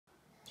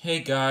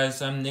Hey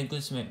guys, I'm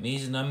Nicholas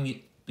McMees and I'm going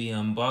to be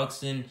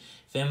unboxing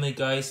Family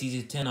Guy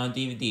Season 10 on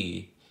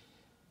DVD.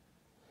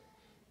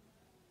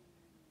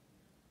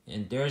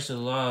 And there's a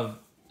lot of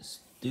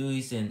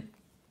Stewie's and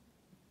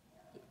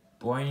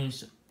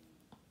Brian's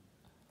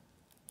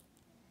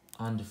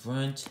on the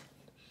front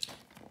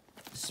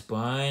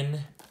spine.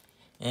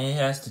 And it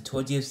has the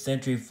 20th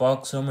Century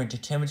Fox Home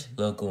Entertainment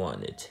logo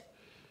on it.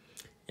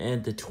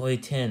 And the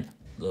 2010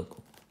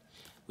 logo.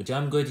 Which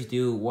I'm going to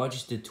do,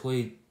 watch the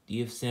 20th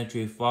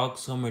Century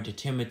Fox Home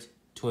Entertainment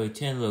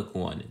 2010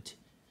 logo on it.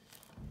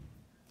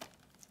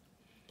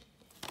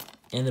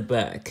 In the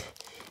back.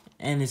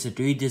 And it's a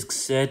 3-disc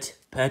set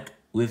packed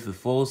with a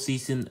full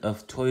season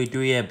of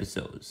 23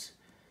 episodes.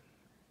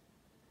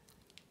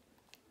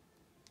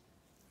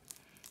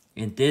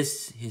 In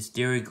this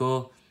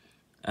hysterical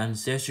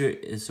ancestral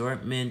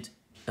assortment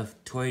of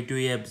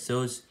 23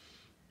 episodes,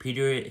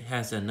 Peter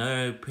has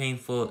another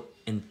painful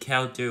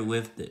encounter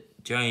with the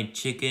giant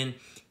chicken.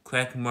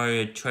 Quack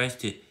Mario tries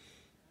to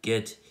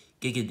get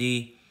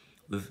giggity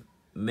with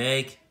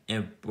Meg,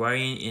 and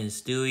Brian and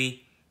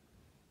Stewie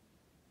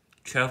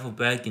travel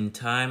back in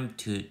time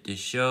to the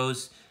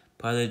show's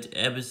pilot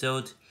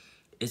episode.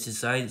 It's a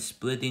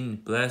side-splitting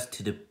blast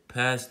to the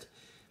past,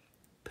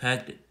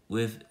 packed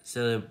with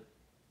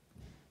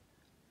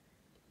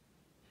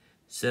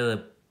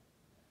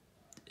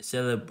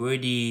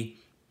celebrity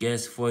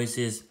guest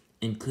voices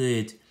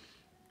include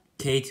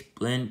Kate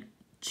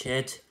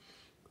Blanchett,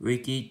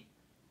 Ricky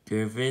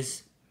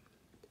Gervais,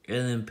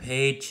 Ellen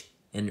Page,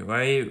 and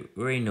Ryan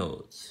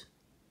Reynolds.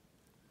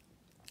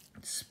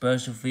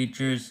 Special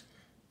features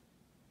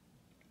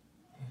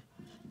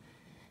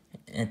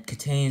and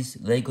contains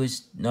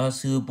language not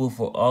suitable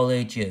for all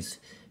ages.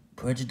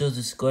 Parental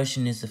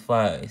discretion is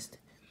advised.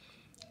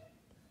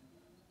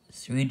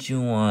 3,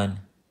 2, 1.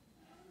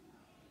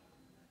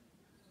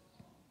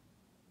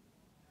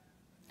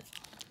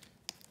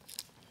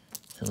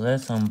 So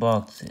let's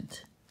unbox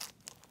it.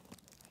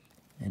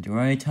 And the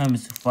running time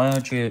is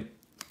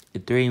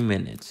 503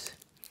 minutes.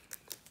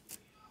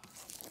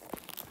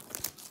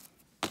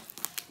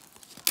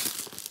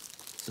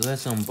 So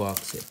let's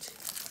unbox it.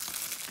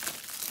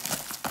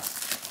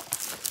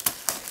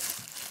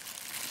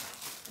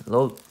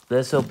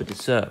 Let's open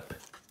this up.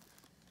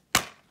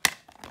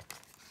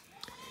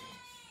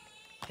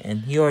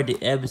 And here are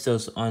the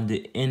episodes on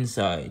the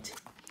inside.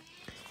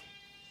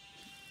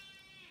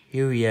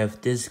 Here we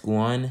have disc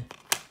 1,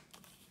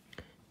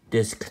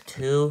 disc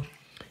 2,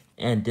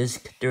 and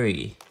disc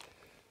 3.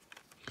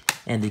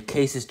 And the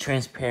case is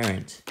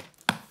transparent.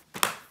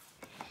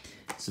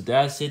 So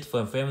that's it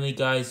for Family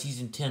Guy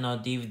Season 10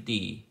 on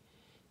DVD.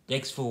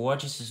 Thanks for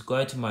watching.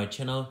 Subscribe to my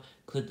channel.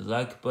 Click the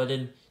like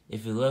button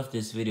if you love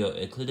this video,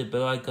 and click the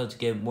bell icon to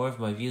get more of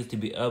my videos to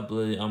be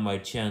uploaded on my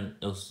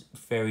channel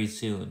very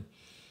soon.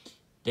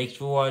 Thanks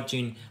for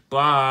watching.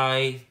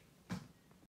 Bye!